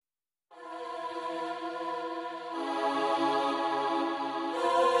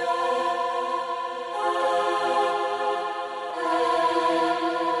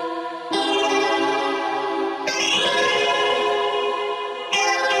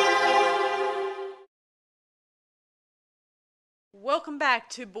Welcome back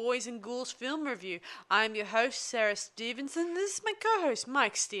to Boys and Ghouls Film Review. I'm your host, Sarah Stevenson. This is my co-host,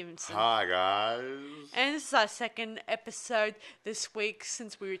 Mike Stevenson. Hi, guys. And this is our second episode this week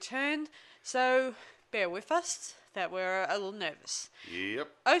since we returned, so bear with us that we're a little nervous. Yep.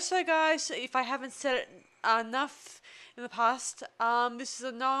 Also, guys, if I haven't said it enough in the past, this is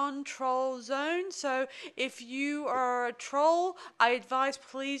a non-troll zone, so if you are a troll, I advise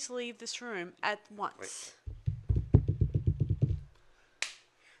please leave this room at once.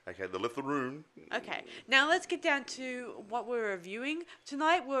 Okay, they left the room. Okay, now let's get down to what we're reviewing.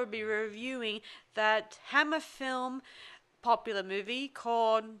 Tonight we'll be reviewing that Hammer film popular movie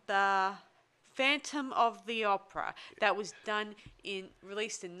called The Phantom of the Opera that was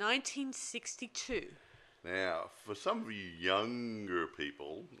released in 1962. Now, for some of you younger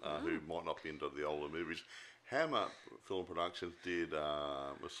people who might not be into the older movies, Hammer Film Productions did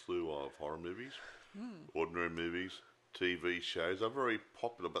a slew of horror movies, ordinary movies, TV shows. They're very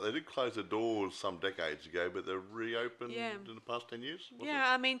popular, but they did close their doors some decades ago, but they're reopened in the past 10 years.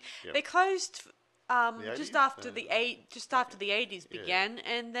 They closed just 80s? after the 80s began,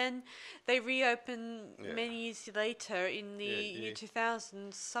 and then they reopened many years later in the year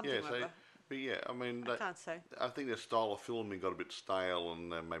 2000, something like that. But I can't say. I think their style of filming got a bit stale,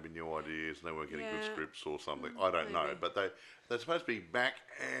 and maybe new ideas, and they weren't getting good scripts or something. I don't know, but they're supposed to be back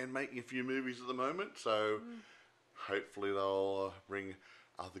and making a few movies at the moment, so hopefully they'll bring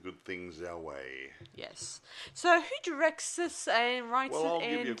other good things our way. Yes. So who directs this and writes it? Well, I'll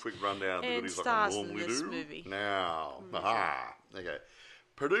give you a quick rundown of the goodies like I normally do. Movie. Now, okay.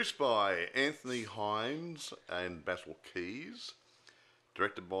 Produced by Anthony Hines and Basil Keyes.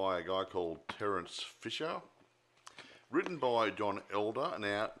 Directed by a guy called Terence Fisher. Written by John Elder.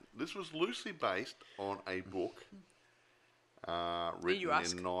 Now, this was loosely based on a book written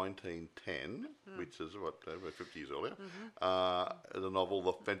in 1910, which is, over 50 years earlier. The novel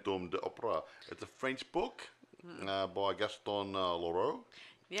The Phantom de Opera. It's a French book by Gaston Leroux.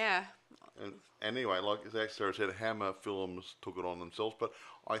 Yeah. And anyway, like Sarah said, Hammer Films took it on themselves, but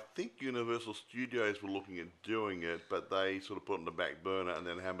I think Universal Studios were looking at doing it, but they sort of put it on the back burner, and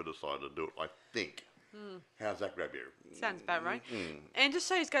then Hammer decided to do it, I think. How's that grab you? Sounds about right. And just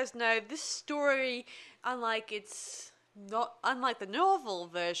so you guys know, this story, unlike the novel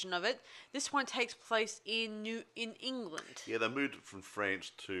version of it, this one takes place in England. Yeah, they moved it from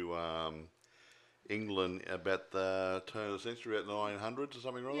France to England about the turn of the century, about the 900s or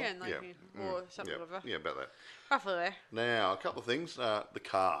something, rather. Or something like that. Yeah, about that. Roughly there. Now, a couple of things. The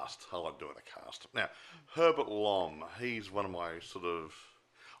cast. I like doing the cast. Now, Herbert Lom. He's one of my I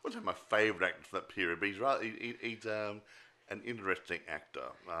wouldn't say my favourite actors from that period, but he's an interesting actor.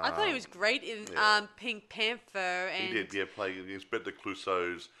 I thought he was great in Pink Panther. And he did, play Inspector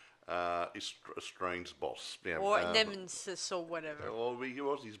Clouseau's estranged boss. Yeah, or nemesis or whatever. Well, he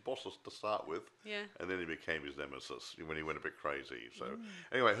was his boss to start with. Yeah. And then he became his nemesis when he went a bit crazy. So,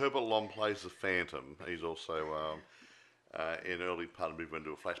 anyway, Herbert Lom plays the Phantom. He's also, in the early part of the movie, when we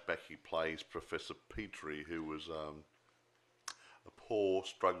do a flashback, he plays Professor Petrie, who was a poor,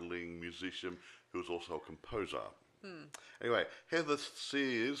 struggling musician who was also a composer. Anyway, Heather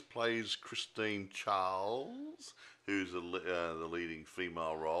Sears plays Christine Charles, who's the leading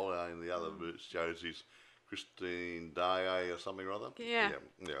female role. In the other shows, is Christine Daae or something or other. Yeah.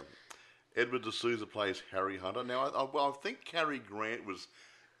 Edward D'Souza plays Harry Hunter. Now, I think Cary Grant was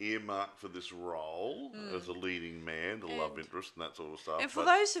earmarked for this role as a leading man, the love interest and that sort of stuff. And for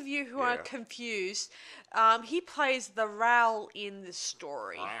those of you who are confused, he plays the Raoul in this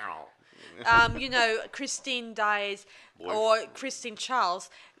story. Wow. Christine Daae's or Christine Charles'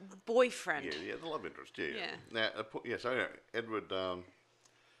 boyfriend. Yeah, the love interest. Yeah. Now, so Edward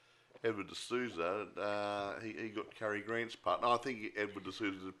D'Souza, he got Cary Grant's part. No, I think Edward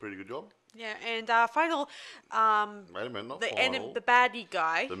D'Souza did a pretty good job. Yeah, and final. Wait a minute, not the final. The baddie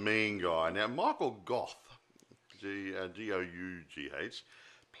guy. The mean guy. Now, Michael Gough, Gough,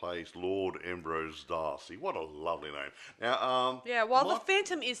 plays Lord Ambrose Darcy. What a lovely name. Now, while the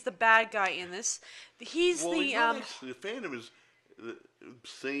Phantom is the bad guy in this, he's the Phantom is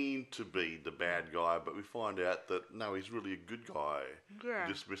seen to be the bad guy, but we find out that no, he's really a good guy. Yeah.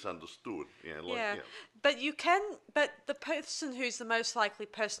 Just misunderstood. But the person who's the most likely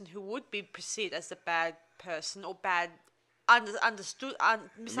person who would be perceived as the bad person or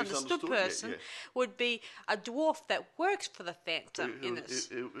misunderstood person would be a dwarf that works for the Phantom in this.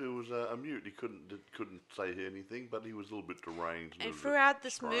 It was a mute. He couldn't say anything, but he was a little bit deranged. And throughout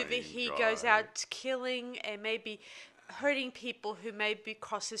this movie, he goes out killing and maybe hurting people who maybe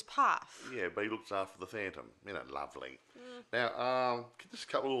cross his path. Yeah, but he looks after the Phantom. Lovely. Now, just a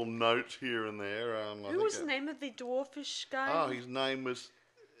couple of little notes here and there. Who was the name of the dwarfish guy? Oh, his name was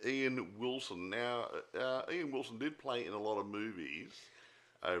Ian Wilson. Now, Ian Wilson did play in a lot of movies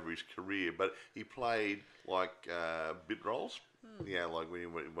over his career, but he played like bit roles. Yeah, like when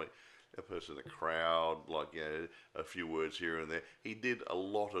a person in a crowd, like a few words here and there. He did a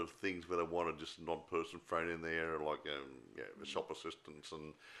lot of things where they wanted just a non-person thrown in there, like shop assistants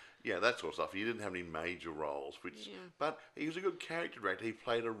and that sort of stuff. He didn't have any major roles, but he was a good character actor. He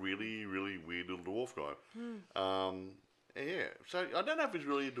played a really, really weird little dwarf guy. So I don't know if he's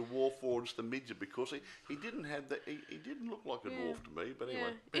really a dwarf or just a midget because he didn't have that. He didn't look like a dwarf to me. But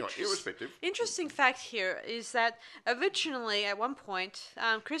anyway, irrespective. Interesting fact here is that originally, at one point,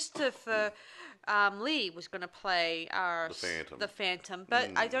 Christopher Lee was going to play the Phantom,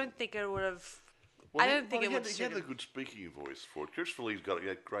 but I don't think it would have. Well, I don't think it would. He had a good speaking voice for it. Christopher Lee's got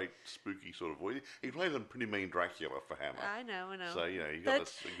a great spooky sort of voice. He played a pretty mean Dracula for Hammer. I know. So he got a good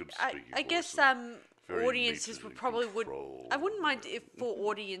speaking voice. I guess audiences would probably I wouldn't mind if for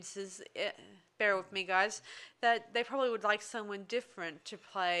audiences, bear with me, guys, that they probably would like someone different to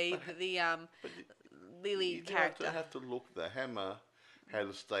play the lead character. You have to look. The Hammer had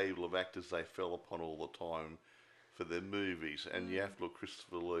a stable of actors they fell upon all the time for their movies, and you have to look.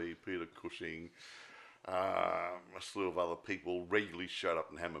 Christopher Lee, Peter Cushing, a slew of other people regularly showed up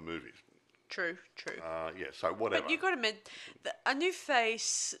in Hammer movies. True. So whatever. But you've got to admit, a new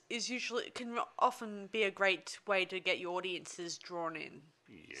face can often be a great way to get your audiences drawn in.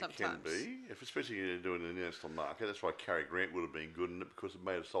 Yeah, sometimes. It can be. Especially if you're doing an international market. That's why Cary Grant would have been good in it because it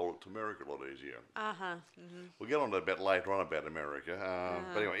made it sold it to America a lot easier. We'll get on to that later on about America.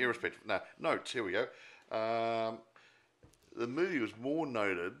 But anyway, irrespective. No, notes, here we go. The movie was more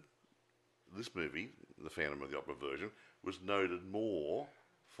noted, this movie, the Phantom of the Opera version, was noted more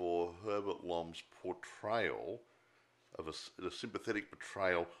for Herbert Lom's portrayal of a sympathetic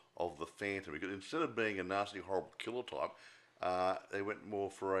portrayal of the Phantom. Because instead of being a nasty, horrible killer type, they went more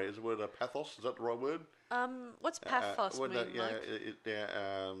for is the word pathos? Is that the right word? What's pathos mean, Mike?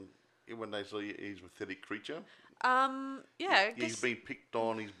 When they say he's a pathetic creature. He's been picked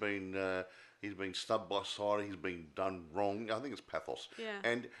on. He's been snubbed by society. He's been done wrong. I think it's pathos. Yeah.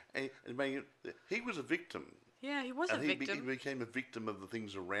 And he was a victim. Yeah, he was a victim. He became a victim of the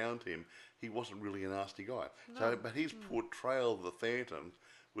things around him. He wasn't really a nasty guy. No. But his portrayal of the Phantom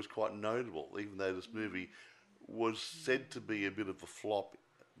was quite notable, even though this movie was said to be a bit of a flop,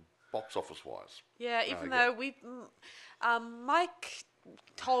 box office wise. Yeah, even though Mike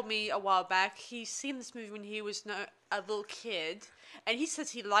told me a while back he's seen this movie when he was a little kid, and he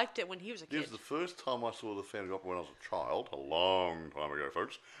says he liked it when he was a kid. It was the first time I saw the Phantom of the Opera when I was a child, a long time ago,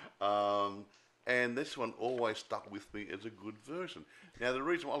 folks. And this one always stuck with me as a good version. Now, the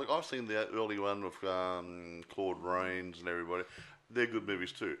reason why, I've seen the early one with Claude Rains and everybody. They're good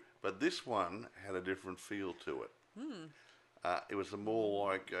movies too. But this one had a different feel to it. It was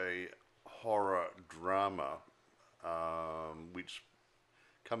more like a horror drama, which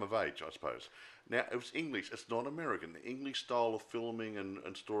come of age, I suppose. Now, it was English. It's not American. The English style of filming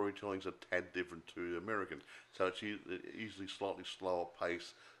and storytelling is a tad different to American. So it's usually slightly slower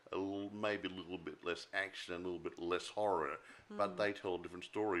pace, maybe a little bit less action, a little bit less horror. But they tell a different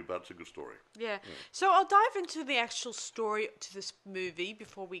story, but it's a good story. Yeah. So I'll dive into the actual story to this movie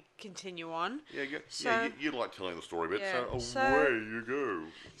before we continue on. You like telling the story a bit, so away you go.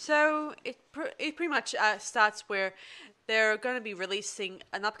 So it pretty much starts where they're going to be releasing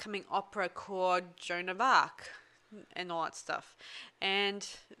an upcoming opera called Joan of Arc and all that stuff. And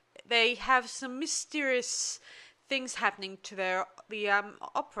they have some mysterious things happening to the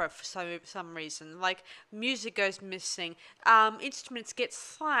opera for some reason. Like music goes missing, instruments get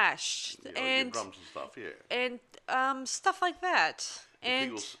slashed, and drums and stuff, and stuff like that.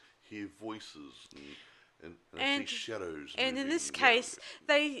 And people hear voices and see shadows. And in this case,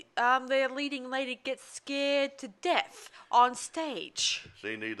 their leading lady gets scared to death on stage. So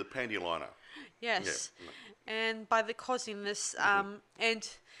you need the panty liner. Yes, and by causing this, and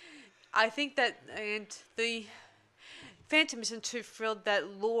I think that the Phantom isn't too thrilled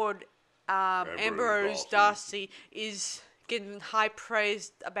that Lord Ambrose Darcy is getting high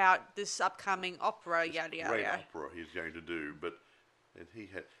praise about this upcoming opera. Yada yada. Great opera he's going to do, but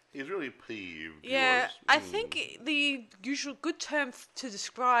he's really peeved. Yeah, I think the usual good term to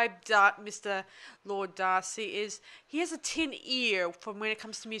describe Mr. Lord Darcy is he has a tin ear from when it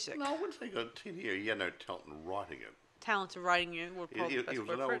comes to music. No, I wouldn't say he got a tin ear. He had no talent in writing it. Talent in writing it would probably be the best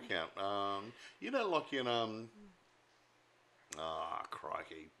word for it. He was an old count. Like in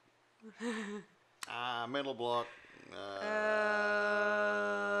crikey. Mental block.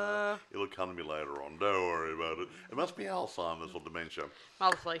 Uh, It'll come to me later on. Don't worry about it. It must be Alzheimer's or dementia.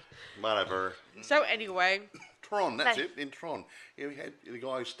 Lovely. Whatever. So anyway, Tron, that's They- it. In Tron, yeah, we had the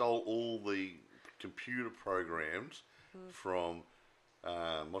guy who stole all the computer programs from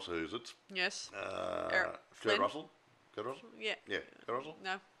Massachusetts. yes. Kurt Flynn? Russell. Kurt Russell. Yeah. Yeah, Kurt Russell.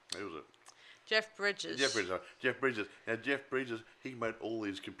 No. Who was it? Jeff Bridges. Jeff Bridges. Jeff Bridges. Now Jeff Bridges, he made all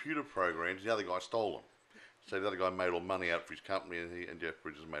these computer programs. The other guy stole them. So the other guy made all money out for his company, and Jeff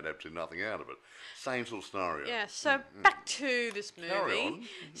Bridges made absolutely nothing out of it. Same sort of scenario. Yeah, so back to this movie. Carry on.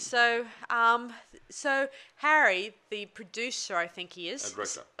 So Harry, the producer, I think he is, A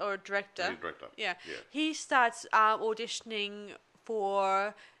director. or director. He's a director. Yeah. Yeah. He starts auditioning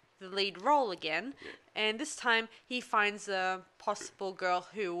for the lead role again, and this time he finds a possible girl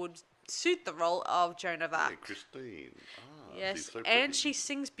who would suit the role of Joan of Yeah, Arc. Christine. She's Yes, so and pretty. she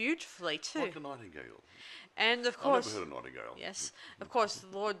sings beautifully too. Like a nightingale. And of I've course, never heard a nightingale. yes, of course,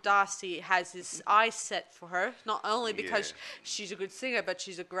 Lord Darcy has his eyes set for her, not only because Yeah. she's a good singer, but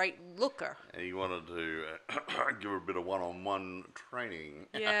she's a great looker. And he wanted to give her a bit of one-on-one training.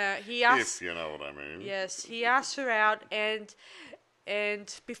 Yeah, he asks. If you know what I mean. Yes, he asks her out, and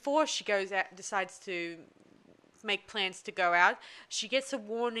before she goes out, decides to make plans to go out, she gets a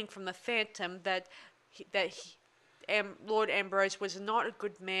warning from the Phantom that Lord Ambrose was not a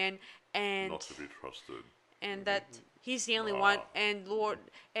good man, and Not to be trusted. that he's the only one, and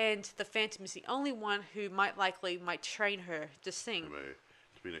the Phantom is the only one who might train her to sing.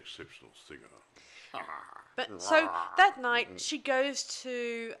 To be an exceptional singer. But so that night she goes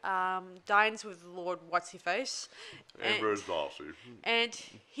to dines with Lord What's-He-Face, Ambrose Darcy. and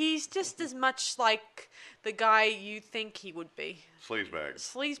he's just as much like the guy you think he would be. Sleazebag.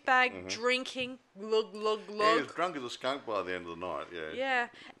 Sleazebag, drinking, glug glug Yeah, he glug. was drunk as a skunk by the end of the night, yeah.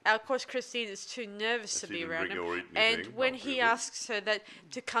 Yeah, of course Christine is too nervous to She be didn't around drink him. or eat And anything, when not he really. asks her that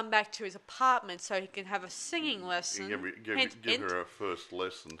to come back to his apartment so he can have a singing lesson, Give hint, hint, her a first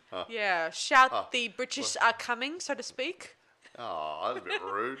lesson. yeah, shout the British are coming, so to speak. Oh, that's a bit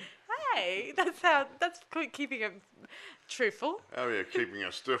rude. Hey, that's keeping it truthful. Oh, yeah, keeping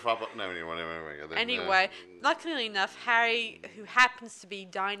a stiff up. No, Anyway, luckily enough, Harry, who happens to be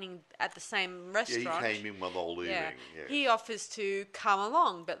dining at the same Yeah, restaurant, he came in while they were leaving. yeah, Yeah. he offers to come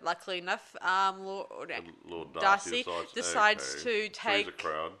along, but luckily enough, Lord Darcy Darcy decides okay, to frees take the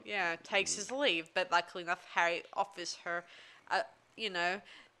crowd. takes his leave. But luckily enough, Harry offers her,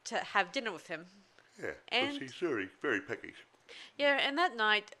 to have dinner with him. Yeah, And- but she's very, very peckish. Yeah, and that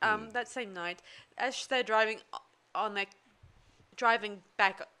night, that same night, as they're driving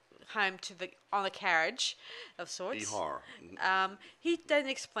back home on a carriage of sorts. Hee-haw. He then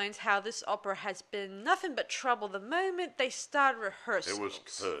explains how this opera has been nothing but trouble the moment they start rehearsals. It was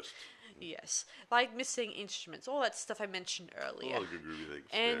cursed. Yes, like missing instruments, all that stuff I mentioned earlier. All the good groovy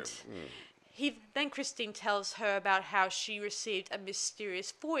things. And then Christine tells her about how she received a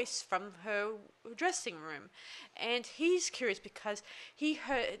mysterious voice from her dressing room. And he's curious because he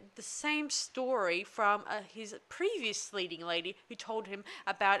heard the same story from his previous leading lady who told him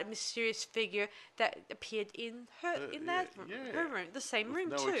about a mysterious figure that appeared in her her room, the same room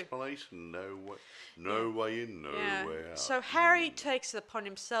no too. explanation, no way in, no way out. So Harry takes it upon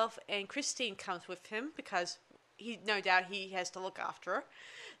himself, and Christine comes with him because no doubt he has to look after her.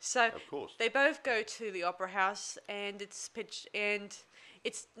 So Of course. they both go to the opera house, and it's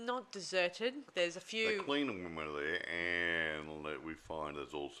not deserted. There's a They few. clean them when we're there, and we find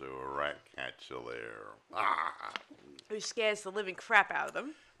there's also a rat catcher there. Who scares the living crap out of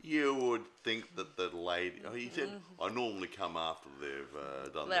them. You would think that the lady... He said, I normally come after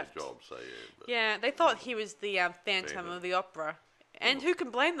they've done Left. their job, so yeah. But Yeah, they thought he was the Phantom Phantom. of the Opera. And who can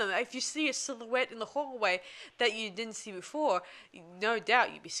blame them? If you see a silhouette in the hallway that you didn't see before, no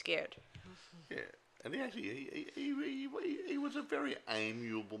doubt you'd be scared. Yeah. And he was a very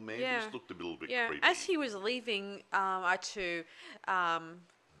amiable man. Yeah. Just looked a little bit Yeah, creepy. as he was leaving our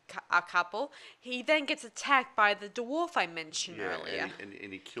couple, he then gets attacked by the dwarf I mentioned earlier. And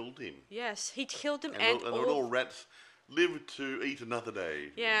he killed him. Yes, he killed him, And all rats live to eat another day.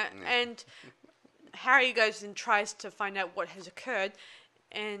 yeah, and Harry goes and tries to find out what has occurred,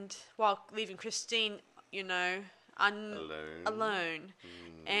 and while leaving Christine, alone.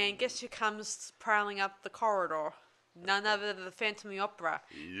 And guess who comes prowling up the corridor? None other than the Phantom of the Opera,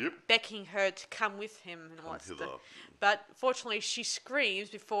 Yep. becking her to come with him and all that hither. stuff. But fortunately, she screams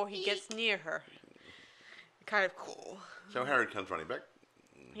before he gets near her. Kind of cool. So Harry comes running back.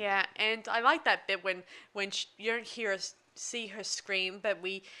 Yeah, and I like that bit when you don't see her scream, but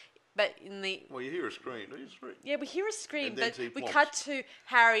but in the Well, you hear a scream. Do you scream? yeah, we hear a scream, And then but he we plops. cut to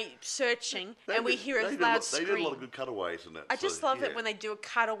Harry searching, and we hear a loud They did a lot of scream. good cutaways in that. I just love yeah. it when they do a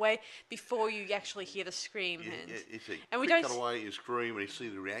cutaway before you actually hear the scream. It's a And we quick don't. cutaway, you scream, and you see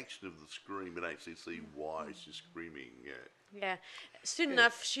the reaction of the scream, and actually see why she's screaming. Yeah. Yeah. Soon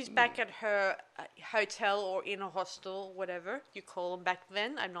enough, she's back at her hotel or in a hostel, whatever you call them back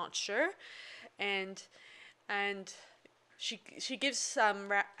then. I'm not sure, and she gives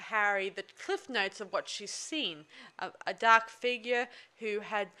Harry the cliff notes of what she's seen. A dark figure who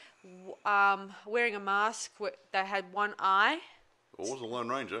had wearing a mask that had one eye. Well, it was a Lone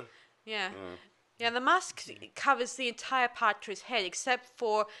Ranger. Yeah. Yeah, the mask covers the entire part to his head except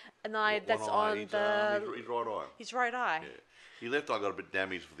for an eye that's One eye, on his right eye. his right eye. Yeah. His left eye got a bit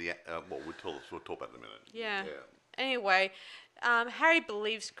damaged for the. Well, we'll talk about it in a minute. Yeah. Anyway, Harry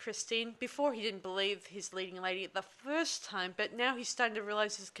believes Christine. Before he didn't believe his leading lady the first time, but now he's starting to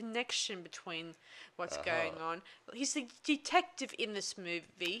realize there's a connection between what's going on. He's the detective in this movie,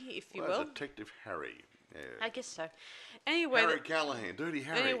 if you will. Detective Harry. Yeah. I guess so. Anyway, Harry Callahan, Dirty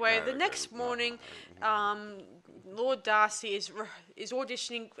Harry. Anyway, Harry the next goes, morning, Lord Darcy is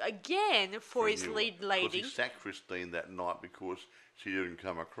auditioning again for his you. lead Because lady. he sacked Christine that night because she didn't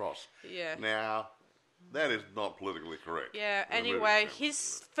come across. Yeah. Now, that is not politically correct. Yeah. In the movie. Anyway,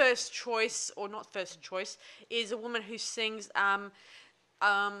 his first choice, or not first choice, is a woman who sings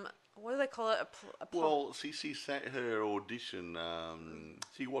what do they call it? Well, she sat her audition.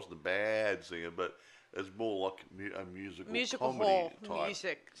 She wasn't a bad singer, but it's more like a musical hall comedy type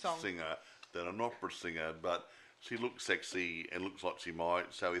music song. singer than an opera singer. But she looked sexy and looks like she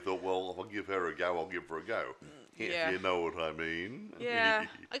might. So he thought, well, if I give her a go, I'll give her a go. Yeah. You know what I mean? Yeah,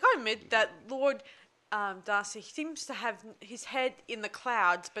 I gotta admit that Lord Darcy seems to have his head in the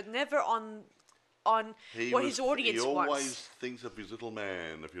clouds, but never on what his audience He always wants. thinks of his little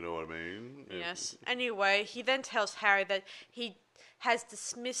man, if you know what I mean. Yes. Anyway, he then tells Harry that he has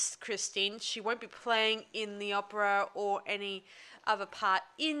dismissed Christine. She won't be playing in the opera or any other part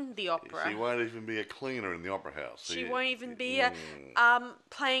in the opera. She won't even be a cleaner in the opera house. She won't even be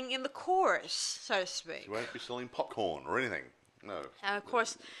playing in the chorus, so to speak. She won't be selling popcorn or anything. No. And of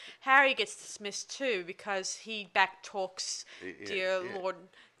course, Harry gets dismissed too because he backtalks dear Lord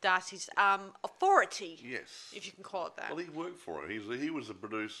Darcy's authority, Yes. if you can call it that. Well, he worked for him. He was the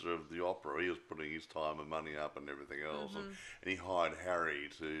producer of the opera. He was putting his time and money up and everything else. And he hired Harry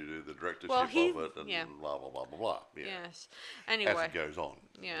to do the directorship of it and blah, blah, blah, blah, blah. Yeah. Yes. Anyway. As it goes on.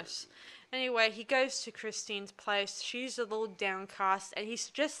 Yes. Anyway, he goes to Christine's place. She's a little downcast, and he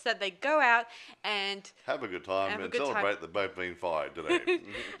suggests that they go out and Have a good time Have a and good time. celebrate they've both been fired today.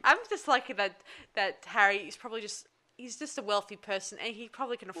 I'm just liking that Harry is probably he's just a wealthy person, and he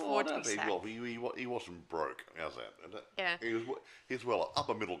probably can afford to be sacked. Well, he wasn't broke. How's that? Yeah. He's well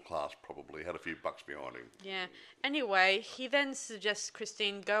upper middle class probably. Had a few bucks behind him. Yeah. Anyway, he then suggests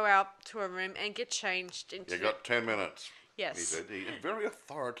Christine go out to her room and get changed into. You got 10 minutes. Yes. He said. He's very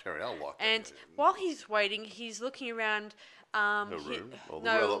authoritarian. I like that. And while he's waiting, he's looking around. Her room. The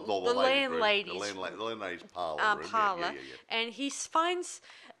landlady's The landlady's parlour. Room. parlor, Yeah. and he finds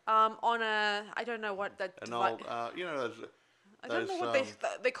on a I don't know what that. An old, you know those. I don't know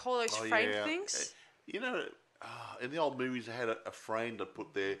what they call those frame things. You know, in the old movies, they had a frame to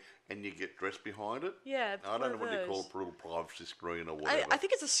put there, and you get dressed behind it. Yeah, I don't know what they call those. it, a little privacy screen or whatever. I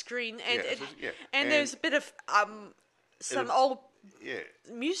think it's a screen, and And there's a bit of some old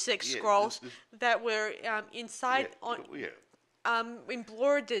music Yeah, scrolls this- that were inside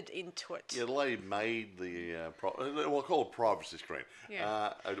embroidered into it. Yeah, the lady made the I call it privacy screen.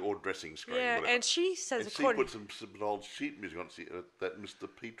 Yeah. Or dressing screen. Yeah, whatever. and she says And she according put some old sheet music on that Mr.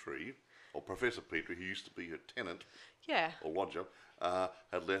 Petrie, or Professor Petrie, who used to be her tenant yeah. or lodger,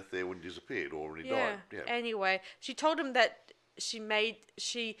 had left there when he disappeared or when he Yeah. died. Yeah. Anyway, she told him that she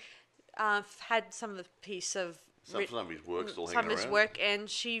had some of the piece of Some of his work still some hanging of his around. work, and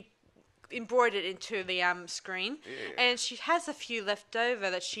she embroidered into the screen. Yeah. And she has a few left over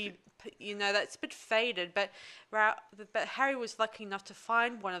that that's a bit faded, but Harry was lucky enough to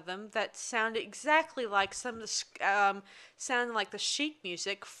find one of them that sounded exactly like some of the sounded like the sheet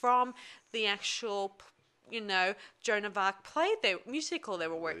music from the actual Joan of Arc musical they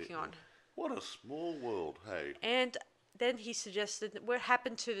were working on. What a small world, hey. And then he suggested what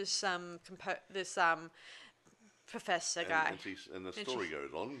happened to this professor guy. And the story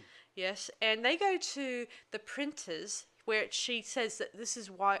goes on. Yes, and they go to the printers where she says that this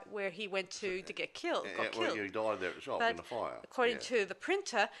is where he went to get killed. Got Well, killed. he died there at the shop But in the fire. according to the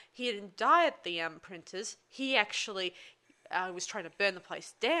printer, he didn't die at the printers. He actually was trying to burn the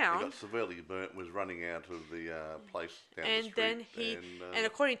place He down. got severely burnt, was running out of the place down the And street. then he, and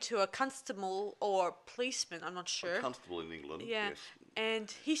according to a constable or policeman, I'm not sure. A constable in England, Yeah, yes.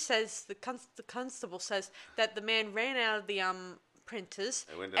 and he says the constable says that the man ran out of the printers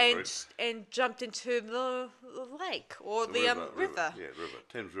They went down and jumped into the lake or the river. Yeah, river.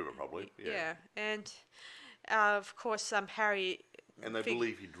 Thames River, probably. Yeah, and of course Harry. And they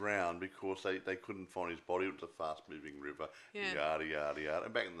believe he drowned because they couldn't find his body. It was a fast-moving river. Yeah. Yada, yada, yada.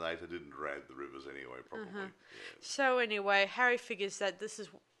 And back in the day, they didn't drag the rivers anyway, probably. Yeah. So anyway, Harry figures that this is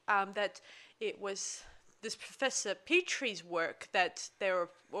that it was this Professor Petrie's work that they were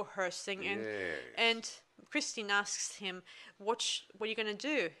rehearsing, and Yes. and Christine asks him, what are you going to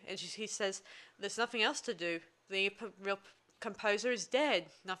do? And he says, there's nothing else to do. The real composer is dead.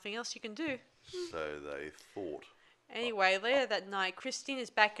 Nothing else you can do. So they thought. Anyway, later that night, Christine is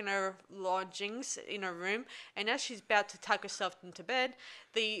back in her lodgings in her room, and as she's about to tuck herself into bed,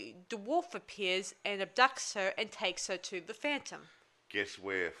 the dwarf appears and abducts her and takes her to the Phantom. Guess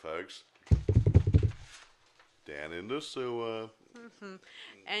where, folks? Down in the sewer.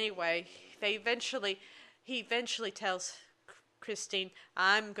 Anyway, he eventually tells Christine,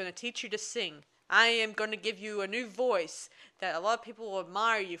 I'm going to teach you to sing. I am going to give you a new voice that a lot of people will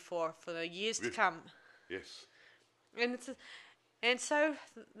admire you for the years to come. Yes. And so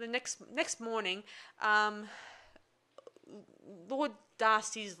the next morning, Lord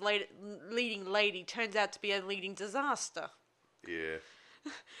Darcy's leading lady turns out to be a leading disaster. Yeah.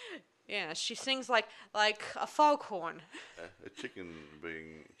 Yeah, she sings like a foghorn. A chicken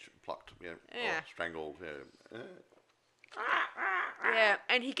being plucked, Yeah. or strangled. Yeah. Yeah,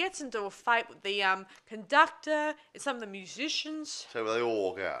 and he gets into a fight with the conductor and some of the musicians. So they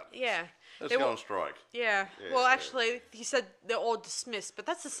all walk out. Yeah. Let's go on strike. Yeah. Yeah, Well, yeah. actually, he said they're all dismissed, but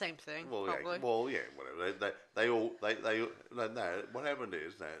that's the same thing. Well, probably. whatever. No. What happened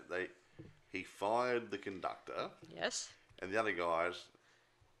is he fired the conductor, Yes. and the other guys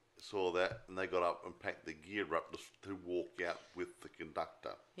saw that, and they got up and packed the gear up to walk out with the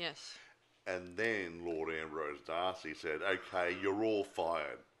conductor. Yes. And then Lord Ambrose Darcy said, "Okay, you're all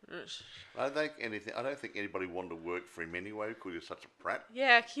fired." Yes. I don't think anybody wanted to work for him anyway because he's such a prat.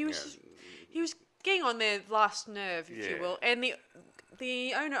 Yeah, he was getting on their last nerve, if you Yeah. will. And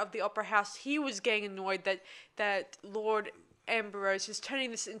the owner of the opera house, he was getting annoyed that Lord Ambrose is turning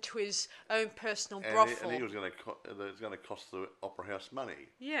this into his own personal brothel. And he was going to cost the opera house money.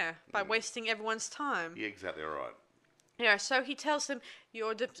 Yeah, by wasting everyone's time. Yeah, exactly right. Yeah, so he tells him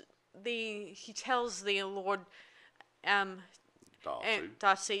he tells the Lord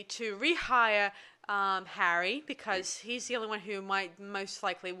Darcy to rehire Harry because he's the only one who might most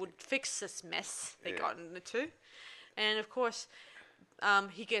likely would fix this mess they got into. And of course,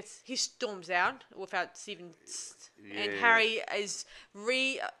 he storms out without even and Harry is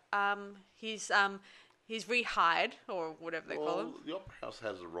he's rehired or whatever they call him. The opera house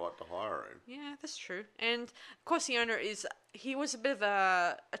has the right to hire him. Yeah, that's true. And of course, the owner he was a bit of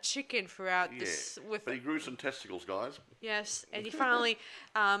a chicken throughout this. But he grew some testicles, guys. Yes, and he finally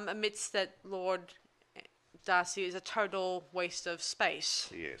admits that Lord Darcy is a total waste of space.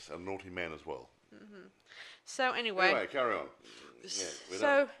 Yes, a naughty man as well. So anyway, carry on.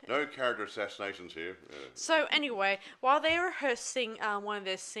 No character assassinations here. So anyway, while they're rehearsing one of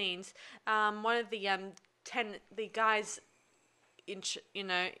their scenes, one of the the guys in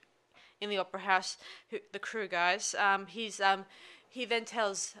the opera house, the crew guys, he then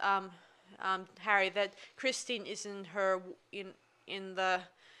tells Harry that Christine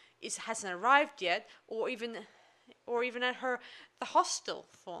hasn't arrived yet, or even at the hostel,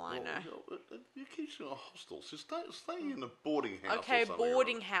 for all I know. You keep saying a hostel. So stay in a boarding house. Okay, or something,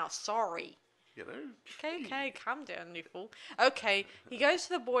 boarding right? house. Sorry. You know. Okay, calm down, you fool. Okay, he goes to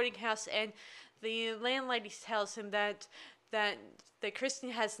the boarding house, and the landlady tells him that Kristen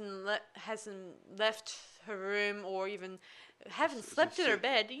hasn't left her room or even haven't slept in her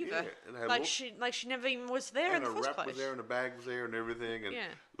bed either. Yeah, she never even was there in the first wrap place. was there, and a bag was there, and everything, and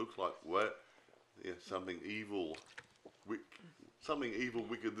looks like what? Yeah, something evil. Something evil,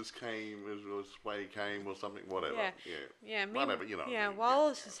 wicked. This way came, or something. Whatever. Whatever. You know. Yeah. While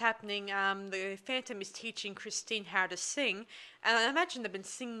this is happening, the Phantom is teaching Christine how to sing, and I imagine they've been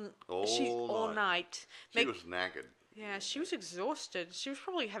singing all night. She was knackered. Yeah, she was exhausted. She was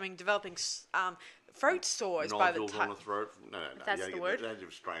probably developing throat sores by the Nodules time. on the throat. No. That's the word. They had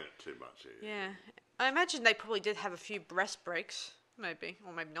to strain it too much. Yeah, I imagine they probably did have a few breast breaks, maybe,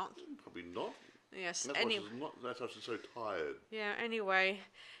 or maybe not. Probably not. Yes. That's why she's so tired. Yeah. Anyway,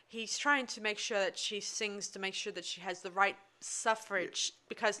 he's trying to make sure that she sings to make sure that she has the right suffrage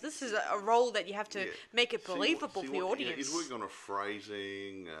because this is a role that you have to make it believable for the audience. He's working on a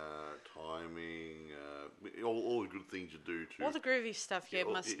phrasing, timing, all the good things you do to all the groovy stuff you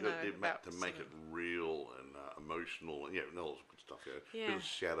must know about to make it real and emotional. And all the good stuff. Yeah. Bit of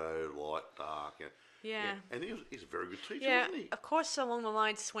shadow, light, dark. Yeah. And he's a very good teacher, Yeah, isn't he? of course. Along the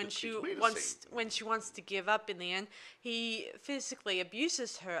lines, when Just she teach me to wants to give up in the end, he physically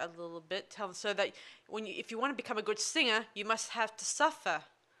abuses her a little bit, tells her that if you want to become a good singer, you must have to suffer.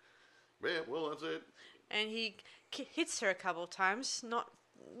 Yeah, well, that's it. And he hits her a couple of times.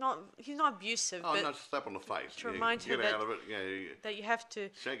 He's not abusive, Oh, but no, slap on the face. to remind her get out of it. that you have to.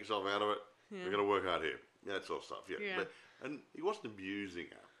 Shake yourself out of it. We've got to work hard here. That sort of stuff. Yeah. Yeah. And he wasn't abusing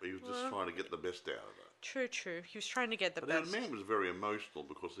her. He was just trying to get the best out of her. True. He was trying to get the But best. the man was very emotional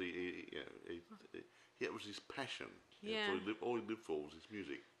because it was his passion. Yeah. All he lived for was his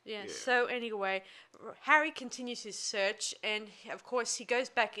music. Yeah, so anyway, Harry continues his search, and of course he goes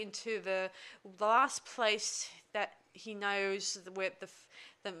back into the last place that he knows where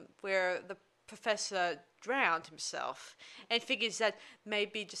the professor drowned himself, and figures that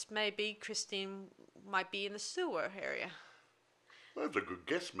just maybe Christine might be in the sewer area. That's a good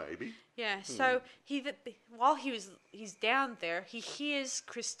guess, maybe. Yeah, so while he's down there, he hears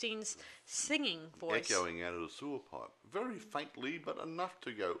Christine's singing voice. Echoing out of the sewer pipe. Very faintly, but enough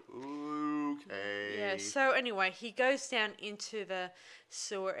to go, okay. Yeah, so anyway, he goes down into the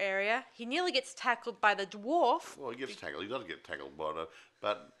sewer area. He nearly gets tackled by the dwarf. Well, he gets tackled. He does get tackled by the...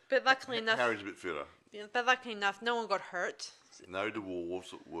 But luckily enough... Harry's a bit fitter. Yeah, but luckily enough, no one got hurt. No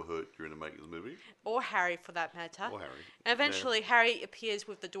dwarves were hurt during the making of the movie. Or Harry, for that matter. Or Harry. And eventually, Harry appears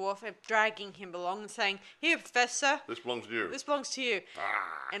with the dwarf and dragging him along and saying, "Here, Professor. This belongs to you. This belongs to you."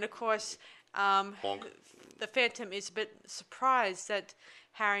 And of course, Bonk. the Phantom is a bit surprised that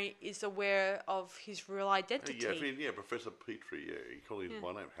Harry is aware of his real identity. Professor Petrie, he called him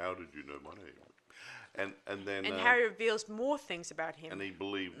by name. How did you know my name? And then... And Harry reveals more things about him. And he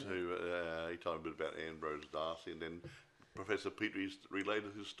believed he told him a bit about Ambrose Darcy, and then Professor Petrie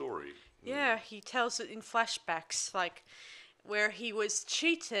related his story. Yeah, he tells it in flashbacks, like where he was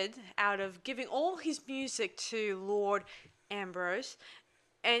cheated out of giving all his music to Lord Ambrose,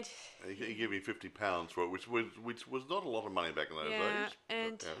 and he gave me £50 for it, which was not a lot of money back in those days.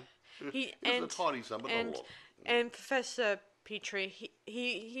 And it was a tiny sum, but not a lot. And Professor Petrie,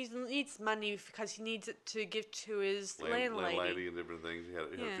 he needs money because he needs it to give to his landlady and different things. He had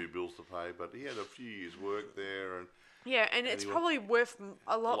a few bills to pay, but he had a few years' work there, and it's probably worth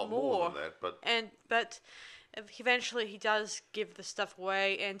a lot more than that. But eventually he does give the stuff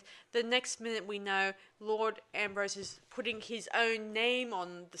away, and the next minute we know Lord Ambrose is putting his own name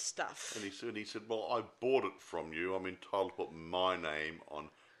on the stuff. And he said, "Well, I bought it from you. I'm entitled to put my name on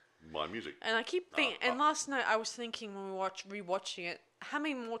my music." And I keep thinking, and last night I was thinking when we were rewatching it, how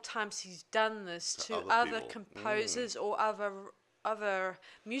many more times he's done this to other composers or other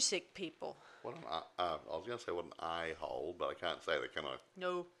music people. I was going to say what an a-hole, but I can't say that, can I?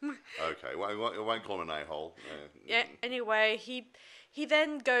 No. Okay, well, I won't call him an a-hole. Yeah. Anyway, he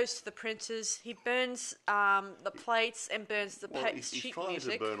then goes to the printers. He burns the plates and burns the sheet music. He's trying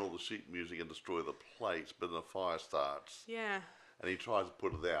to burn all the sheet music and destroy the plates, but then a fire starts. Yeah. And he tries to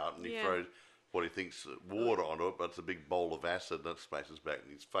put it out, and he throws what he thinks water onto it, but it's a big bowl of acid that splashes back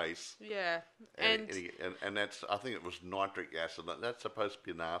in his face. Yeah. And that's, I think it was nitric acid. That's supposed to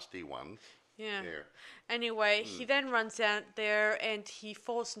be a nasty one. Yeah. Anyway, he then runs out there and he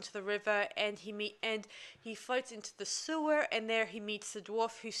falls into the river and he floats into the sewer, and there he meets the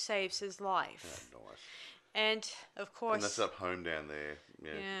dwarf who saves his life. Oh, nice. And of course, and that's up home down there.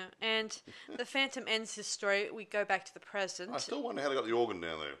 Yeah. And the Phantom ends his story. We go back to the present. I still wonder how they got the organ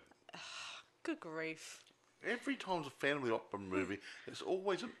down there. Good grief. Every time there's a Phantom of the Opera movie, there's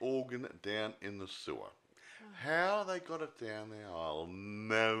always an organ down in the sewer. How they got it down there, I'll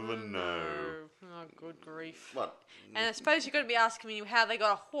never know. Oh, good grief. What? And I suppose you're going to be asking me how they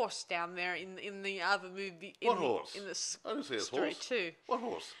got a horse down there in the other movie. What horse? In the I didn't see a story horse. Too. What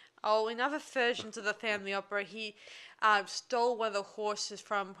horse? Oh, in other versions of the family opera, he stole one of the horses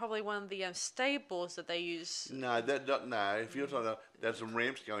from probably one of the stables that they use. No. If you're talking about, there's some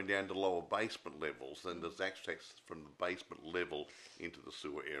ramps going down to lower basement levels, and there's access from the basement level into the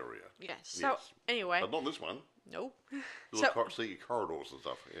sewer area. Yeah. So anyway, but not this one. Nope. See corridors and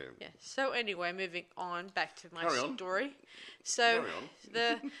stuff. Yeah. So anyway, moving on back to my Carry on. story. So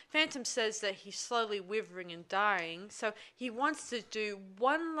the Phantom says that he's slowly withering and dying. So he wants to do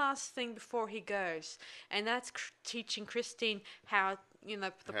one last thing before he goes, and that's teaching Christine how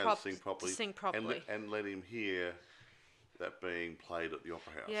to sing properly, and let him hear that being played at the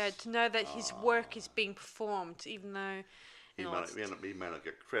Opera House. Yeah, to know that his work is being performed, even though. He may not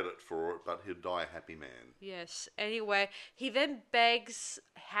get credit for it, but he'll die a happy man. Yes. Anyway, he then begs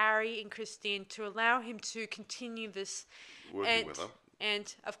Harry and Christine to allow him to continue this. Working with them.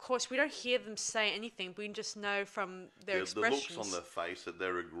 And, of course, we don't hear them say anything. We just know from their expressions. The looks on their face that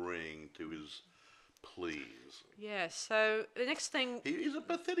they're agreeing to his pleas. Yeah, so the next thing... He's a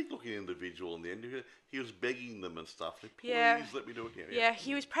pathetic-looking individual in the end. He was begging them and stuff. Please let me do it. Yeah,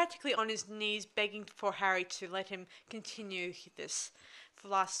 he was practically on his knees begging for Harry to let him continue this for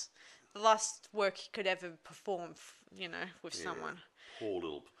the last work he could ever perform, with someone. Poor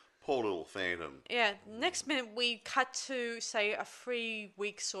little Phantom. Yeah, next minute we cut to, say, 3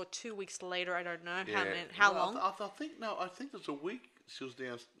 weeks or 2 weeks later. I don't know how long. I think there's a week she was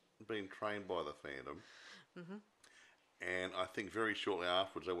down being trained by the Phantom. Mm-hmm. And I think very shortly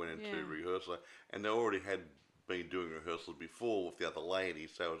afterwards they went into rehearsal, and they already had been doing rehearsals before with the other lady,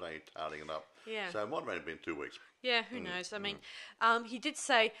 so it was only tarting it up. Yeah. So it might have only been 2 weeks. Yeah, who knows? I mean, he did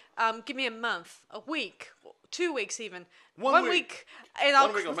say, give me a month, a week, 2 weeks even. One week, and I'll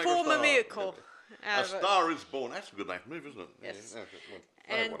perform a miracle. A Star is Born. That's a good name for a movie, isn't it? Yes.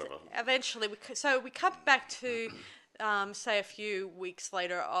 Yeah. And eventually, we cut back to... say a few weeks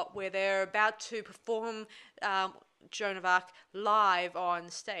later, where they're about to perform Joan of Arc live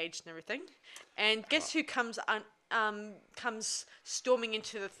on stage and everything, and guess who comes storming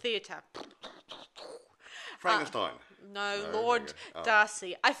into the theatre? Frankenstein. No, Lord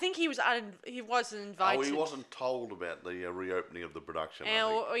Darcy. I think he wasn't invited. Oh, he wasn't told about the reopening of the production,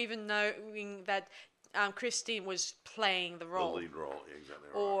 or even knowing that Christine was playing the role. The lead role, yeah, exactly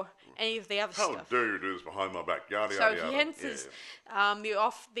right. Or any of the other stuff. How dare you do this behind my back? Yada, so yada, yada. He enters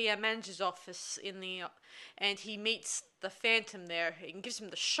the manager's office and he meets the Phantom there and gives him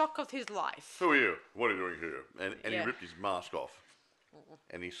the shock of his life. Who are you? What are you doing here? And he ripped his mask off.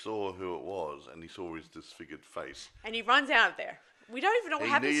 And he saw who it was, and he saw his disfigured face. And he runs out of there. We don't even know what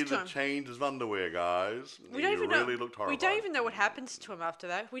happens to him. He needed to change his underwear, guys. We don't even know. Looked horrible. We don't even know what happens to him after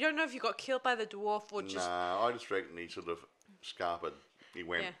that. We don't know if he got killed by the dwarf or just... Nah, I just reckon he sort of scarpered. He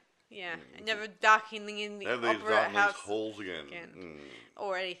went... Yeah. Never darkening in the opera house halls again.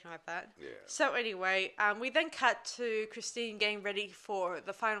 Or anything like that. Yeah. So anyway, we then cut to Christine getting ready for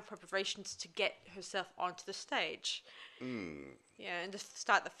the final preparations to get herself onto the stage. Yeah, and just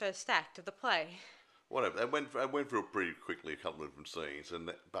start the first act of the play. Whatever. I went through it pretty quickly, a couple of different scenes,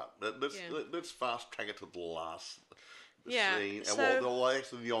 but let's fast track it to the last scene, and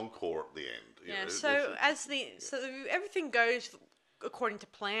actually the encore at the end. Yeah. So everything goes according to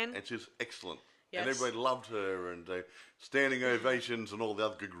plan. And she's excellent. Yes. And everybody loved her, and standing ovations and all the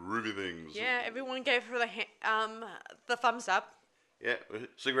other good groovy things. Yeah, everyone gave her the thumbs up. Yeah,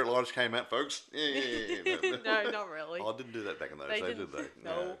 cigarette lighters came out, folks. Yeah. No, not really. I didn't do that back in those days, did they?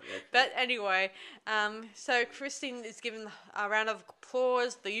 No. But anyway, so Christine is given a round of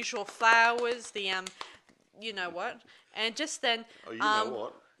applause, the usual flowers, the you know what, and just then. Oh, you know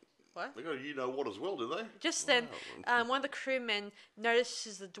what? What? They got you know what as well, do they? Just then, one of the crewmen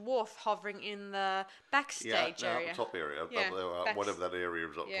notices the dwarf hovering in the backstage area. The top area, whatever that area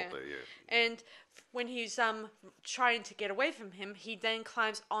is up top there. Yeah. And when he's trying to get away from him, he then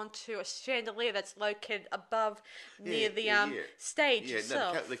climbs onto a chandelier that's located above near the stage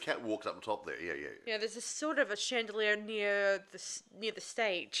itself. No, the cat walks up the top there. Yeah. Yeah, there's a sort of a chandelier near the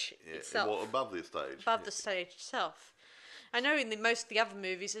stage itself. Well, above the stage. Above the stage itself. I know in most of the other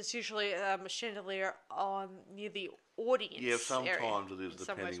movies, it's usually a chandelier near the audience. Yeah, sometimes area, it is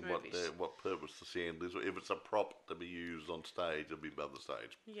depending what purpose the chandelier is. If it's a prop to be used on stage, it'll be above the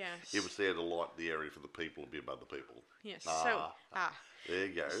stage. Yes. If it's there to light the area for the people, it'll be above the people. Yes. There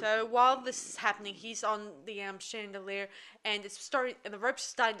you go. So while this is happening, he's on the chandelier, and the rope's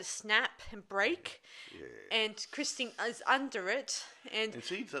starting to snap and break. Yeah. And Christine is under it, and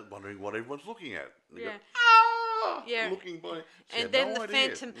she's wondering what everyone's looking at. Yeah. Looking by. And then the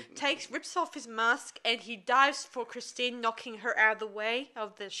Phantom rips off his mask, and he dives for Christine, knocking her out of the way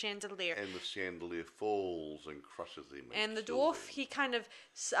of the chandelier. And the chandelier falls and crushes him. And the dwarf, he kind of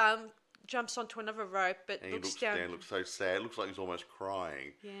jumps onto another rope, but and looks down. Looks so sad. Looks like he's almost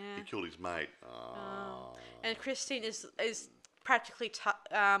crying. Yeah. He killed his mate. And Christine is practically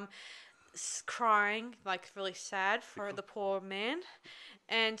crying, like really sad for the poor man.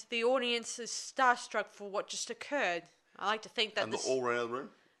 And the audience is starstruck for what just occurred. I like to think that they all ran out of the room?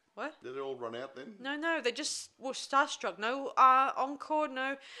 What? Did they all run out then? No, they just were starstruck. No encore,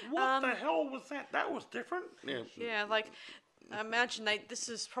 no... What the hell was that? That was different. Yeah, like, I imagine this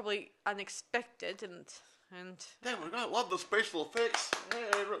is probably unexpected and... Damn, I love the special effects.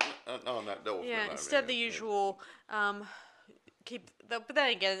 Instead the usual but then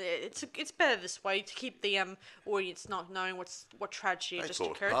again, it's better this way to keep the audience not knowing what tragedy They just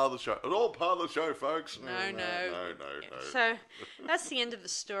thought it's occurred. part of the show. It's all part of the show, folks. No. No. So that's the end of the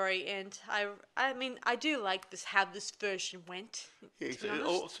story, and I mean I do like this how this version went. Yeah, To be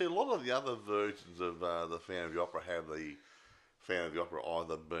honest. see, a lot of the other versions of the Phantom of the Opera have the Phantom of the Opera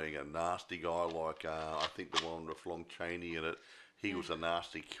either being a nasty guy like I think the one with Lon Chaney in it. He was a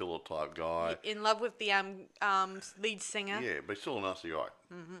nasty killer type guy. In love with the lead singer. Yeah, but he's still a nasty guy.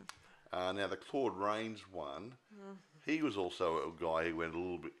 Mm-hmm. Now the Claude Rains one, he was also a guy who went a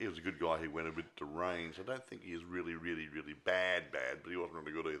little bit. He was a good guy who went a bit deranged. I don't think he is really bad, but he wasn't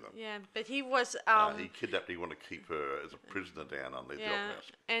really good either. Yeah, but he was. He kidnapped. He wanted to keep her as a prisoner down underneath the Yeah, opera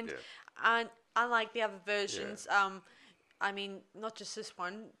house. and Yeah. unlike the other versions, I mean, not just this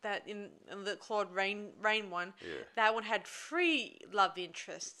one. That in the Claude Rain one, that one had 3 love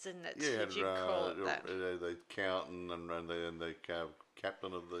interests in it. Yeah, Would you call it that? the accountant and the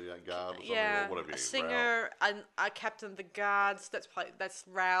captain of the guard or something, Yeah, or whatever. a singer, a captain of the guards. That's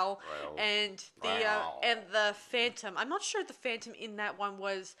Raoul, and the Phantom. I'm not sure the Phantom in that one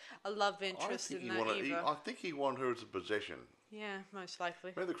was a love interest in that either. I think he wanted her as a possession. Yeah, most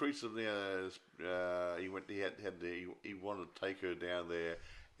likely. Remember the creature of he wanted to take her down there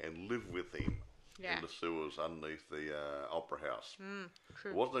and live with him in the sewers underneath the opera house.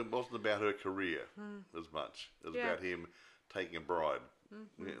 True. It wasn't about her career as much as about him taking a bride.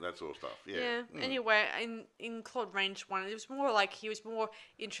 That sort of stuff. Yeah. Anyway, in Claude Rains one, it was more like he was more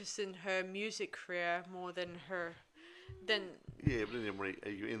interested in her music career more than her. Yeah, but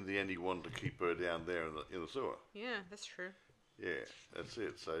in the end, he wanted to keep her down there in the sewer. Yeah, that's true. Yeah, that's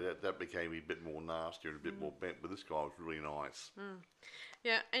it. So that became a bit more nasty and a bit more bent, but this guy was really nice.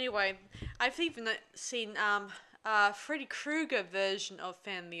 Yeah, anyway, I've even seen Freddy Krueger version of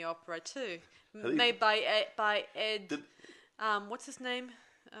Phantom of the Opera too, made by Ed. What's his name?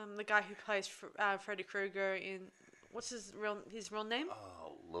 The guy who plays Freddy Krueger in what's his real name?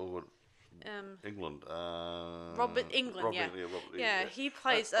 Oh Lord. England. Robert England, Robert, yeah. Yeah, he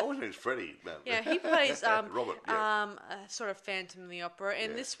plays. I always think it's Freddie. Yeah, he plays Robert. Yeah. A sort of Phantom of the Opera,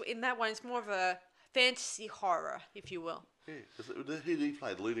 and in that one, it's more of a fantasy horror, if you will. Yeah. Who did he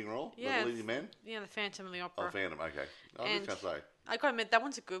play the leading role? Yeah, the leading man. Yeah, the Phantom of the Opera. Oh, Phantom. Okay. I was just gonna say. I gotta admit that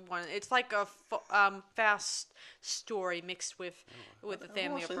one's a good one. It's like a fast story mixed with the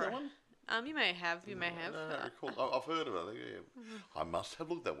Phantom of the Opera. That one? You may have. You may have. No, I've heard of it. I think, I must have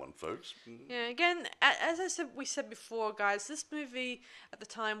looked at that one, folks. Yeah. Again, as we said before, guys, this movie at the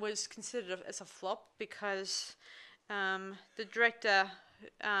time was considered as a flop because the director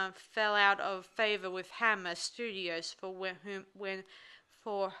fell out of favor with Hammer Studios for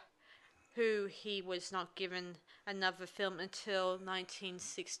who he was not given another film until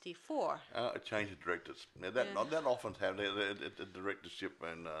 1964. A change of directors. Now that often happens. The directorship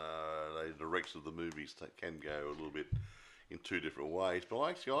and the directors of the movies can go a little bit in 2 different ways. But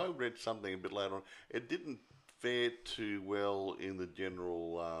actually, I read something a bit later on. It didn't fare too well in the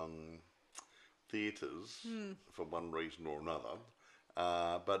general theatres for one reason or another,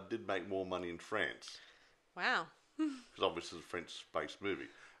 but did make more money in France. Wow. Because obviously it's a French-based movie,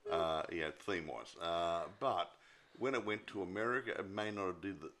 theme-wise. But when it went to America, it may not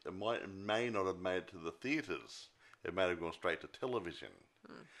have made it to the theatres. It may have gone straight to television.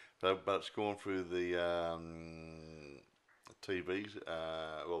 But it's gone through the TVs,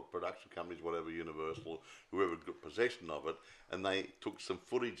 production companies, whatever, Universal, whoever got possession of it, and they took some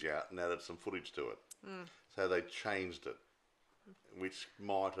footage out and added some footage to it. So they changed it, which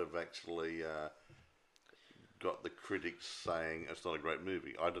might have actually got the critics saying it's not a great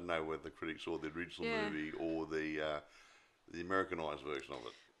movie. I don't know whether the critics saw the original movie or the Americanized version of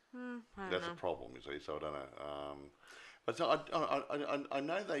it. That's a problem, you see. So I don't know. But so I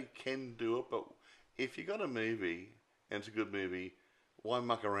know they can do it, but if you got a movie and it's a good movie, why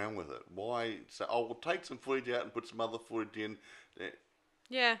muck around with it? Why say, oh, we'll take some footage out and put some other footage in?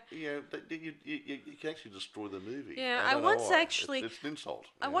 Yeah. You can actually destroy the movie. Yeah, I once why. actually... It's an insult.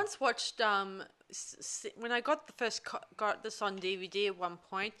 I once watched, when I got got this on DVD at one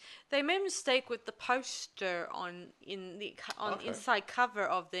point, they made a mistake with the poster inside cover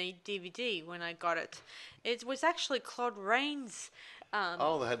of the DVD when I got it. It was actually Claude Rains' they had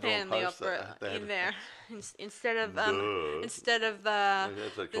the Phantom of the Opera in there instead of the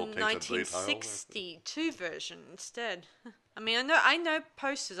 1962 version instead. I mean, I know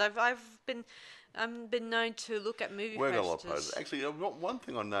posters. I've been known to look at movie We've got a lot posters. of posters. Actually, I've got one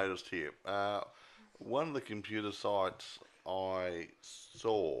thing I noticed here. One of the computer sites I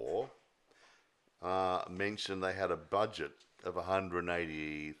saw mentioned they had a budget of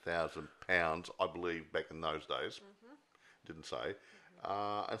 £180,000, I believe, back in those days, didn't say.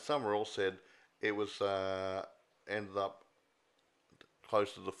 And somewhere else said it was ended up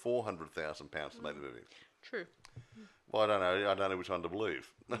close to the £400,000 to make the movie. True. Well, I don't know. I don't know which one to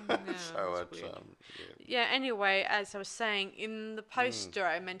believe. No, So that's it's weird. yeah. Yeah, anyway, as I was saying, in the poster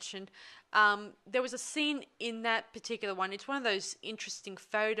I mentioned, there was a scene in that particular one. It's one of those interesting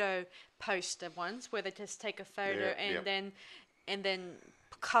photo poster ones where they just take a photo Yeah, and then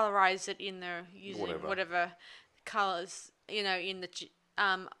colorize it in there using Whatever. whatever colors, in the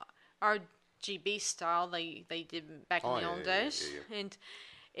RGB style they did back in the old days. Yeah. And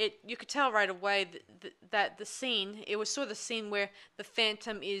you could tell right away that the scene, it was sort of the scene where the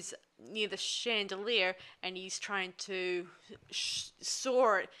Phantom is near the chandelier and he's trying to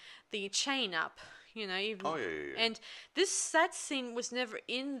soar the chain up, even. Oh, yeah. And that scene was never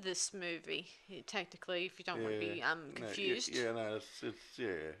in this movie, technically, if you don't want to be confused. No, it's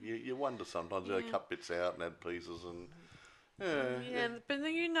You wonder sometimes. They cut bits out and add pieces and. Yeah, but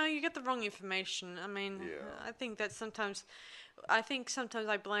you get the wrong information. I mean, Yeah. I think sometimes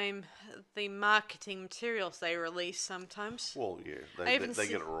I blame the marketing materials they release sometimes. Well, yeah, I they even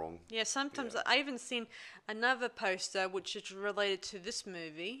get it wrong. Yeah, sometimes Yeah. I even seen another poster which is related to this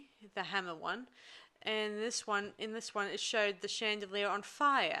movie, the Hammer one, and in this one it showed the chandelier on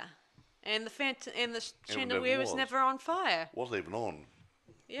fire, and the chandelier was was. never on fire. Wasn't even on.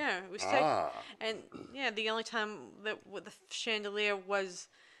 Yeah, it was and the only time that the chandelier was,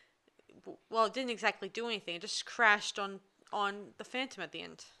 well, it didn't exactly do anything. It just crashed on the Phantom at the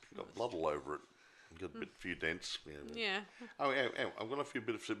end. Got blood all over it. Got a few dents. Yeah. Oh, I've got a few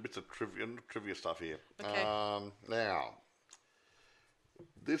bits of trivia stuff here. Okay. Now,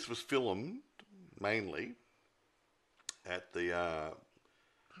 this was filmed mainly at the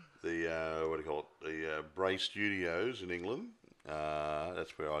what do you call it? The Bray Studios in England.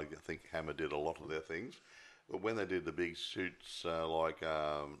 That's where I think Hammer did a lot of their things. But when they did the big shoots like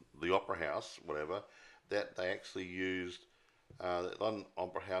the Opera House, whatever, that they actually used. The London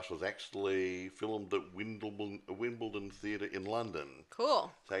Opera House was actually filmed at Wimbledon Theatre in London.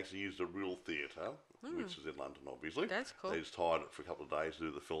 Cool. They actually used a real theatre, which is in London, obviously. That's cool. They just hired it for a couple of days to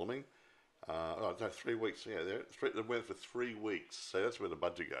do the filming. No, 3 weeks. Yeah, they went for 3 weeks. So that's where the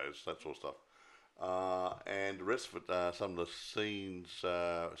budget goes, that sort of stuff. And the rest of it, some of the scenes,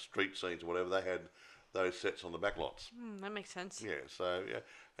 street scenes or whatever, they had those sets on the back lots. That makes sense. Yeah, so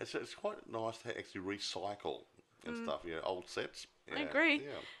it's quite nice to actually recycle and stuff, old sets. Yeah, I agree.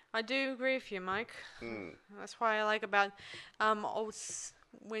 Yeah. I do agree with you, Mike. That's why I like about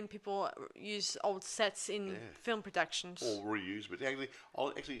when people use old sets in film productions. Or reuse, but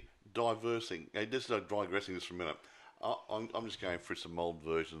actually diversing. Just digressing this for a minute. I'm just going through some old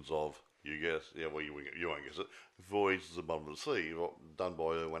versions of, you guess, you won't guess it, Voyages of the Bottom of the Sea, done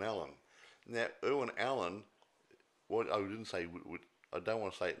by Irwin Allen. Now, Irwin Allen, what I didn't say, I don't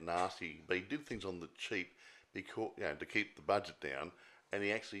want to say it nasty, but he did things on the cheap because, to keep the budget down, and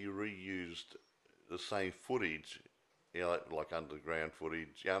he actually reused the same footage, like underground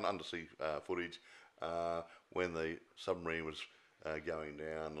footage, undersea footage, when the submarine was going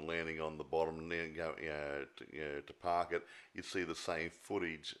down and landing on the bottom and then to park it. You'd see the same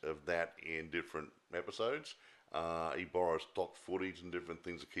footage of that in different episodes. He borrowed stock footage and different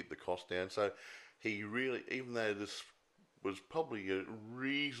things to keep the cost down. So he really, even though this was probably a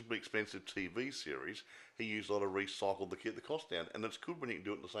reasonably expensive TV series, he used a lot of recycled to keep the cost down. And it's good when you can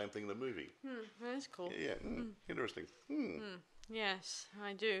do it in the same thing in the movie. That's cool. Yeah, interesting. Yes,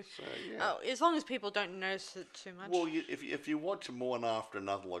 I do. So, yeah. As long as people don't notice it too much. Well, if you watch them one after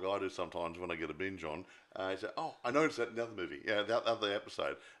another, like I do sometimes when I get a binge on, you say, oh, I noticed that in the other movie, that other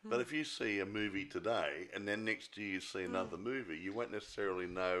episode. But if you see a movie today and then next year you see another movie, you won't necessarily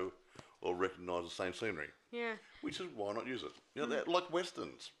know or recognise the same scenery. Yeah. Which is why not use it? They're like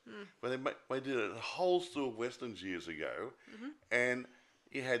westerns. When they did a whole slew of westerns years ago, and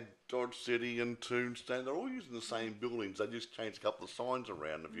you had Dodge City and Tombstone. They're all using the same buildings. They just changed a couple of signs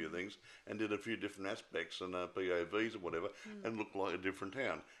around, a few things, and did a few different aspects and POVs or whatever, and looked like a different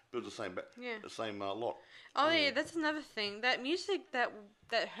town. But it was the same lot. Oh yeah, that's another thing. That music that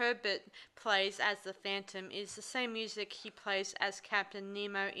Herbert plays as the Phantom is the same music he plays as Captain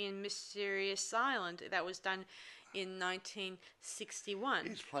Nemo in Mysterious Island. That was done in 1961.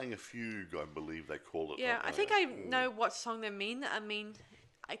 He's playing a fugue, I believe they call it. Yeah, I think I know what song they mean. I mean,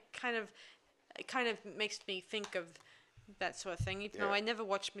 it kind of makes me think of that sort of thing. Even though I never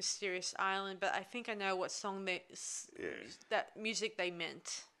watched Mysterious Island, but I think I know what song that music they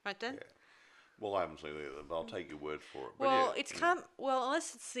meant. Right then. Yeah. Well, I haven't seen it either, but I'll take your word for it. Well, it's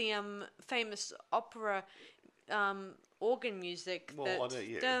unless it's the famous opera organ music. Well, that I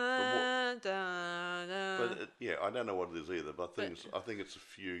don't. Yeah, yeah, I don't know what it is either. But I think it's a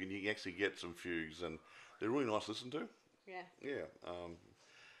fugue, and you can actually get some fugues, and they're really nice to listen to. yeah. Yeah.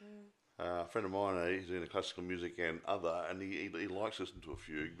 A friend of mine, he's into classical music and he likes listening to a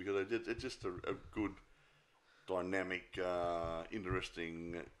fugue because it's just a good, dynamic,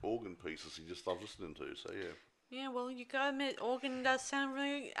 interesting organ pieces he just loves listening to. So yeah. Yeah, well, you gotta admit, organ does sound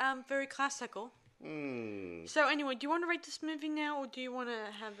really, very classical. Hmm. So anyway, do you want to rate this movie now, or do you want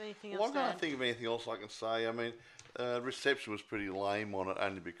to have anything else Well, I to can't add? think of anything else I can say. I mean, reception was pretty lame on it,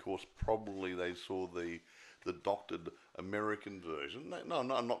 only because probably they saw the doctored American version. No,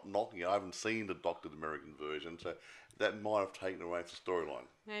 I'm not knocking it. I haven't seen the doctored American version, so that might have taken away the storyline.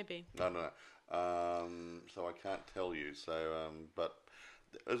 Maybe. No. So I can't tell you. So, but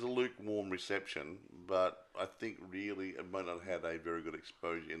there's a lukewarm reception. But I think really it might not have had a very good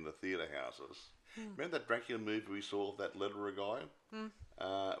exposure in the theatre houses. Remember that Dracula movie we saw, that Lederer guy?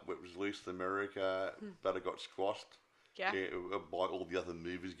 It was released in America, but it got squashed. Yeah. By all the other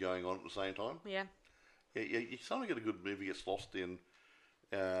movies going on at the same time. Yeah. Yeah, you suddenly get a good movie gets lost in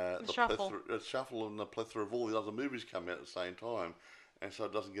the shuffle. shuffle and the plethora of all the other movies come out at the same time, and so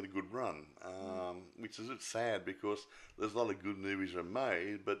it doesn't get a good run, which is it's sad because there's a lot of good movies are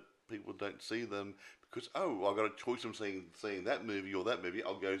made, but people don't see them because I've got a choice of seeing that movie or that movie.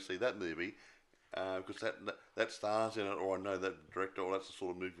 I'll go see that movie. Because that stars in it, or I know that director, or that's the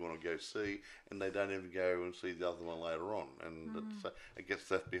sort of movie I want to go see, and they don't even go and see the other one later on, and it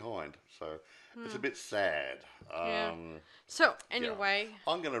gets left behind. So it's a bit sad. Yeah. So anyway,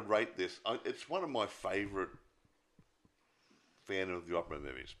 I'm going to rate this. It's one of my favourite Phantom of the Opera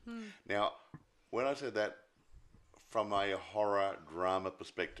movies. Now, when I said that, from a horror drama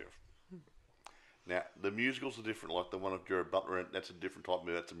perspective. Now, the musicals are different, like the one of Gerard Butler, that's a different type of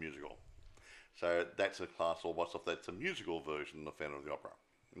movie, that's a musical. So that's a class all by itself. That's a musical version of Phantom of the Opera,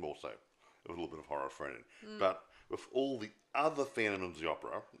 more so, with a little bit of horror thrown in. But with all the other Phantoms of the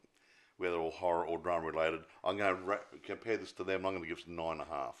Opera, whether all horror or drama related, I'm going to compare this to them. I'm going to give it 9.5.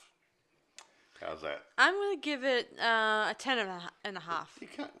 How's that? I'm going to give it a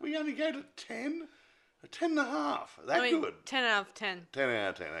 10.5. We only go to 10? A 10.5. That good? 10 out of 10. 10 out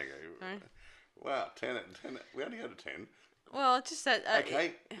of 10. Okay. Right. Wow, 10. We only go to 10. Well, it's just that.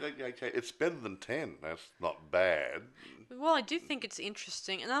 Okay, it's better than 10. That's not bad. Well, I do think it's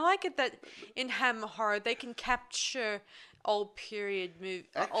interesting, and I like it that in Hammer Horror they can capture old period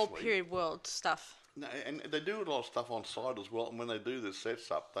world stuff. No, and they do a lot of stuff on site as well. And when they do the sets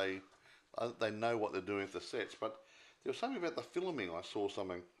up, they know what they're doing with the sets. But there was something about the filming. I saw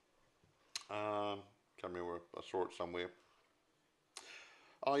something. Can't remember. I saw it somewhere.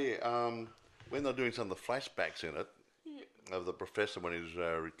 Oh yeah. When they're doing some of the flashbacks in it. Of the professor when he was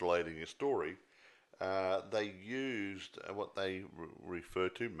relating his story, they used what they refer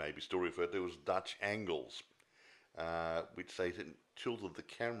to as Dutch angles, which they tilted the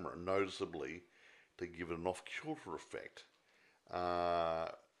camera noticeably to give it an off-kilter effect,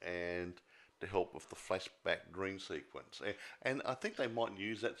 and to help with the flashback dream sequence. And I think they might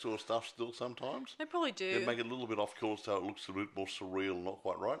use that sort of stuff still sometimes. They probably do. They make it a little bit off-kilter so it looks a bit more surreal, not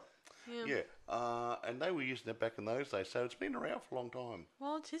quite right. Yeah, and they were using that back in those days, so it's been around for a long time.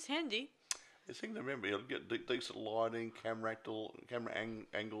 Well, it is handy. It's thing to remember, you'll get decent lighting, camera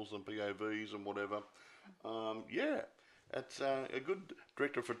angles and POVs and whatever. Yeah, it's a good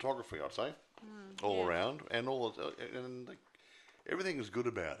director of photography, I'd say, all around, and everything is good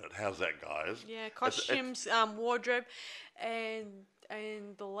about it. How's that, guys? Yeah, costumes, wardrobe, and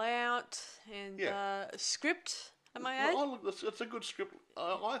the layout, and script. Am I add? Well, it's a good script.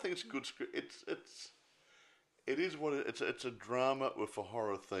 I think it's a good script. It is what it's a drama with a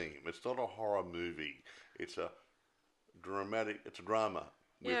horror theme. It's not a horror movie. It's a drama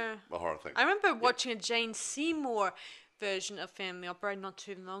with a horror theme. I remember watching a Jane Seymour version of Family Opera not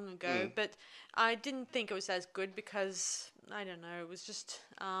too long ago, but I didn't think it was as good because I don't know. It was just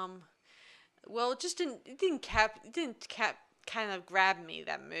it didn't kind of grab me,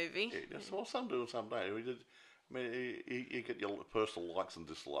 that movie. Yeah, well, some do and some don't. I mean, you get your personal likes and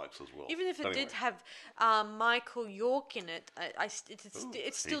dislikes as well. Even if it did have Michael York in it,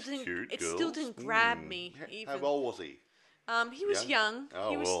 it still didn't grab me. Even. How old was he? He was young. Oh,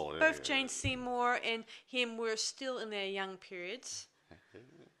 he was well, both Jane Seymour and him were still in their young periods.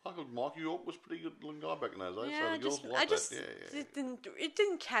 Michael York was a pretty good looking guy back in those days. Yeah, so the girls liked that. It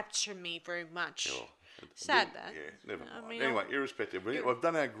didn't capture me very much. Sure. Sad that. Yeah, never mind. Anyway, irrespective, we've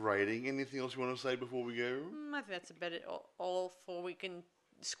done our grading. Anything else you want to say before we go? I think that's about it all for we can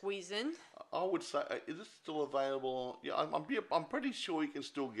squeeze in. I would say, is it still available? Yeah, I'm pretty sure you can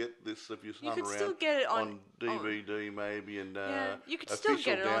still get this if you hunt can around still get it on DVD maybe, and Yeah, you could still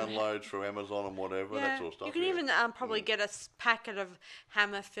official get it on- downloads from Amazon and whatever, that sort of stuff. you can yeah. even probably get a packet of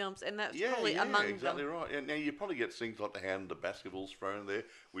Hammer films, and that's probably yeah, among exactly them. right. And now you probably get things like The Hand of the Basketballs thrown in there,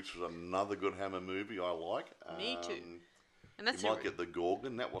 which was another good Hammer movie I like. Me too. And You that's might get The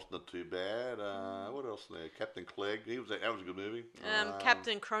Gorgon, that wasn't too bad. What else there? Captain Clegg, that was a good movie.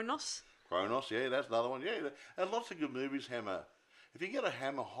 Captain Kronos. Kronos, yeah, that's another one. Yeah, and lots of good movies. Hammer. If you get a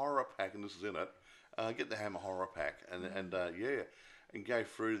Hammer horror pack, and this is in it, get the Hammer horror pack, and go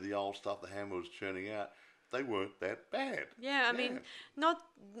through the old stuff the Hammer was churning out. They weren't that bad. Yeah, I mean, not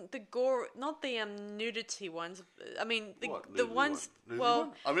the gore, not the nudity ones. I mean, the Nudity ones. one? Nudity Well,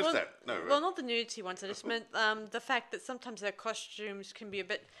 one? I missed well, that. No, well, not the nudity ones. I just meant the fact that sometimes their costumes can be a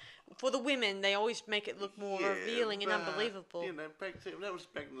bit. For the women, they always make it look more revealing and but, unbelievable. You know, that was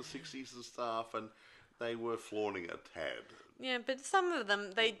back in the 60s and stuff, and they were flaunting a tad. Yeah, but some of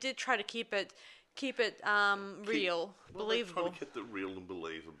them they did try to keep it real, believable. They tried to keep it real and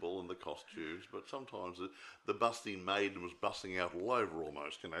believable in the costumes, but sometimes the busting maiden was busting out all over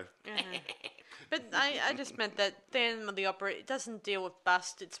almost, you know. But I just meant that Phantom of the Opera, it doesn't deal with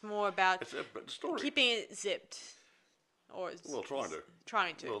bust. It's more about It's a story. keeping it zipped.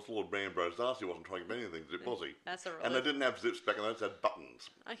 Trying to. Well, it's Lord Ambrose Darcy wasn't trying to keep anything zipped, was he? That's a And they didn't have zips back then, they had buttons.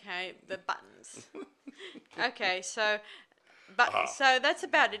 Okay, the buttons. Okay, so that's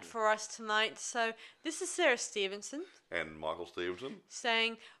about it for us tonight. So this is Sarah Stevenson And Michael Stevenson.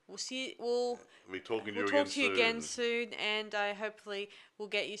 saying we'll Be talking to we'll you talk again to you soon. again soon, and I hopefully will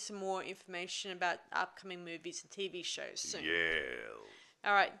get you some more information about upcoming movies and TV shows soon. Yeah.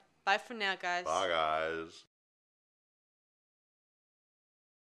 All right, bye for now, guys. Bye, guys.